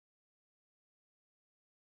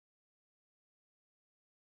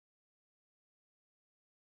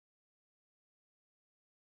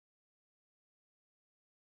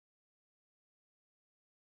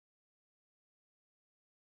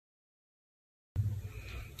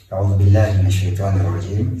أعوذ بالله من الشيطان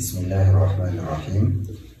الرجيم. بسم الله الرحمن الرحيم.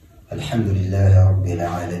 الحمد لله رب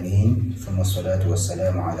العالمين، ثم الصلاة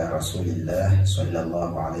والسلام على رسول الله صلى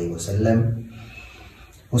الله عليه وسلم.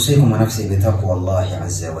 أوصيكم ونفسي بتقوى الله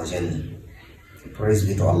عز وجل. Praise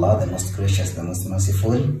be to Allah, the most gracious, the most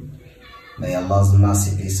merciful. May Allah's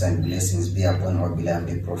mercy, peace and blessings be upon our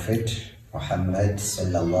beloved Prophet Muhammad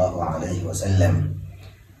sallallahu alayhi wa sallam.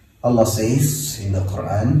 Allah says in the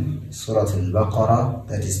Quran, Surah Al-Baqarah,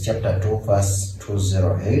 that is chapter 2, verse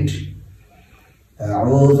 208,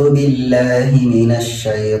 أعوذ بالله من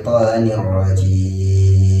الشيطان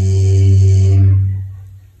الرجيم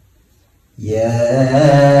يا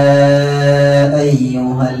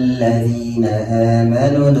أيها الذين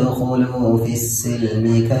آمنوا ادخلوا في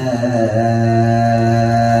السلم كافة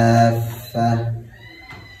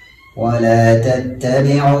ولا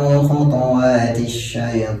تتبعوا خطوات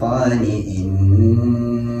الشيطان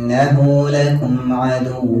إنه لكم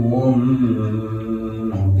عدو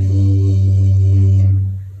مبين.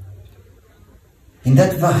 In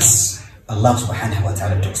that verse, Allah subhanahu wa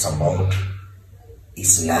ta'ala talks about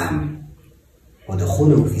Islam.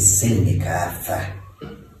 وَدُخُلُوا فِي السِّلْمِ كَافَّةً.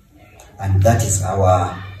 And that is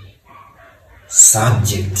our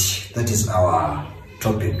subject, that is our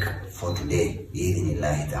topic for today.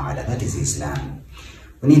 That is Islam.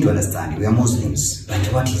 We need to understand, we are Muslims, but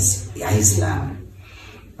what is Islam?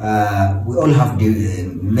 We all have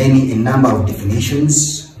a number of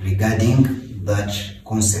definitions regarding that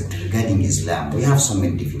concept, regarding Islam. We have so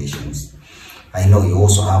many definitions. I know you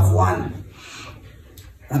also have one.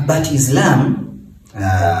 But Islam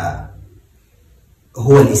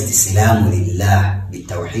هو الاستسلام لله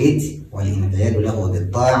بالتوحيد والانقياد له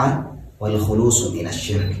بالطاعة والخلوص من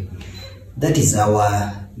الشرك. That is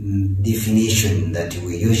our definition that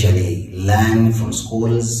we usually learn from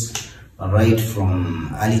schools, right from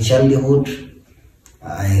early childhood,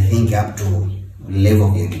 I think up to level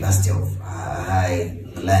of university of high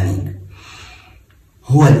learning.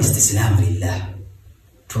 هو الاستسلام لله,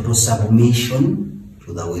 total submission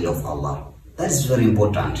to the will of Allah. That is very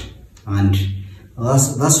important, and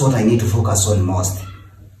that's what I need to focus on most.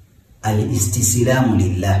 Al-istislamu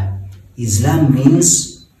lillah. Islam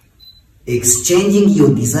means exchanging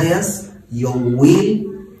your desires, your will,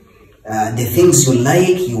 the things you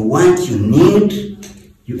like, you want, you need,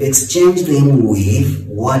 you exchange them with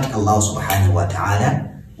what Allah subhanahu wa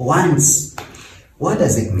ta'ala wants. What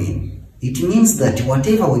does it mean? It means that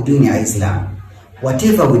whatever we do in Islam,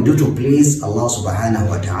 whatever we do to please Allah subhanahu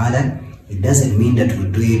wa ta'ala, it doesn't mean that we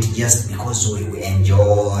do it just because we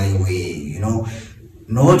enjoy,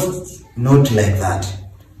 not like that,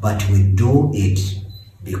 but we do it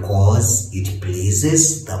because it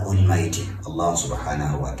pleases the Almighty Allah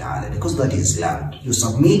subhanahu wa ta'ala, because that is Islam. You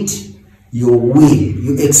submit your will,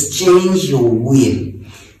 you exchange your will,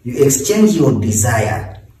 you exchange your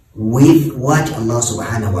desire with what Allah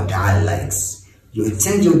subhanahu wa ta'ala likes. You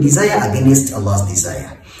exchange your desire against Allah's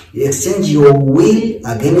desire. You exchange your will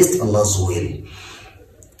against Allah's will.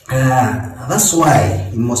 That's why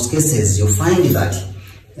in most cases you find that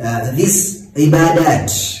this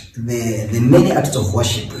ibadat, the many acts of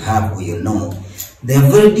worship we have, they are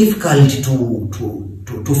very difficult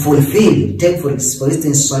to fulfill. Take for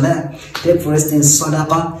instance salah, take for instance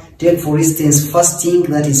sadaqah, take for instance fasting,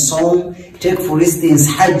 that is sawm, take for instance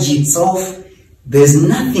hajj itself. There is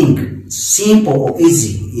nothing simple or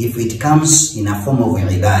easy if it comes in a form of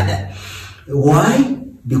ibadah. Why?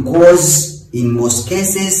 Because in most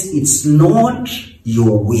cases it's not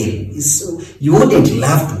your will. You wouldn't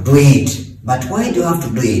love to do it, but why do you have to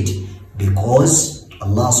do it? Because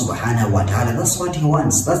Allah subhanahu wa ta'ala, that's what He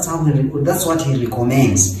wants. That's what He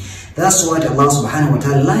recommends. That's what Allah subhanahu wa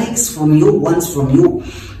ta'ala likes from you, wants from you,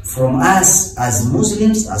 from us as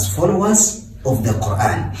Muslims, as followers of the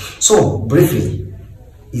Quran. So briefly,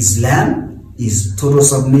 Islam is total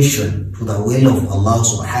submission to the will of Allah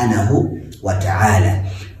subhanahu wa ta'ala.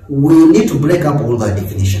 We need to break up all the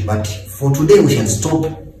definition, but for today we shall stop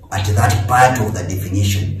at that part of the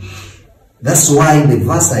definition. That's why the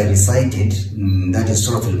verse I recited, that is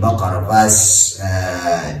Surah Al-Baqarah, verse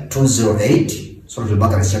 208, Surah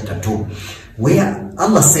Al-Baqarah chapter 2, where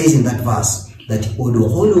Allah says in that verse that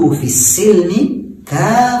udkhulu fi silmi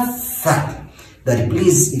kaffa, that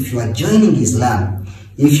please, if you are joining Islam,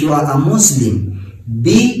 if you are a Muslim,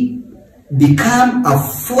 become a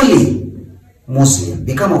fully Muslim,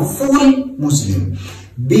 become a full Muslim.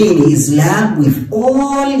 Be in Islam with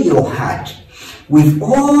all your heart, with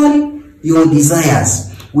all your desires,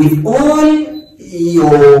 with all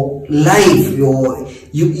your life,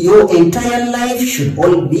 your entire life should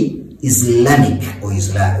all be Islamic, or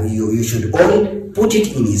Islam. You should all put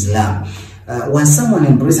it in Islam. when someone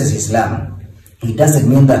embraces Islam, it doesn't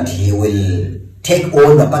mean that he will take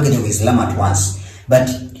all the package of Islam at once, but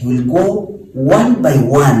he will go one by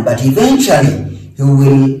one, but eventually he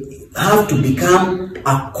will have to become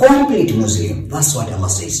a complete Muslim. That's what Allah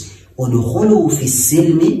says. وَدُخُلُوا فِي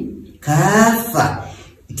السِّلْمِ كَافَّةً.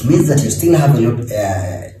 It means that you still have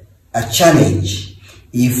a challenge.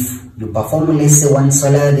 If you perform, let's say, one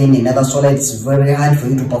salah, then another salah, it's very hard for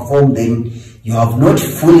you to perform, then you have not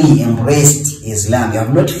fully embraced Islam. You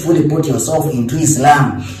have not fully put yourself into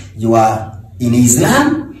Islam. You are in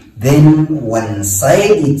Islam, then one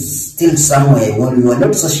side it's still somewhere where you are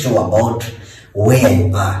not so sure about where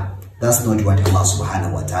you are. That's not what Allah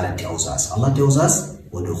subhanahu wa ta'ala tells us. Allah tells us,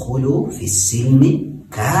 وَدُخُلُوا فِي السِّلْمِ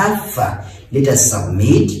كَافَّةً. Let us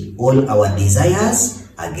submit all our desires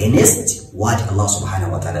against what Allah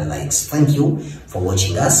subhanahu wa ta'ala likes. Thank you for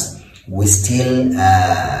watching us. We still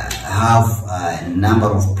have a number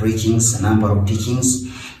of preachings, a number of teachings.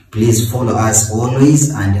 Please follow us always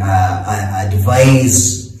and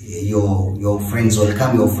advise your friends.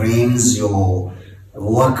 Welcome your friends, your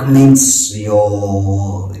workmates,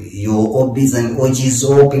 your OBs and OGs,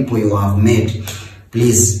 all people you have met.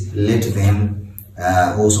 Please let them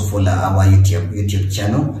also follow our YouTube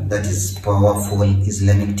channel, that is Powerful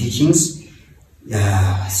Islamic Teachings,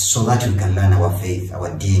 so that we can learn our faith, our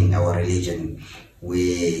deen, our religion.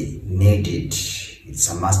 We need it. It's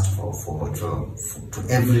a must for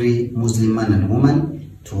every Muslim man and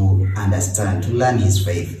woman to understand, to learn his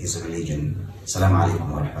faith, his religion. Assalamu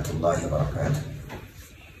alaikum wa rahmatullahi wa barakatuh.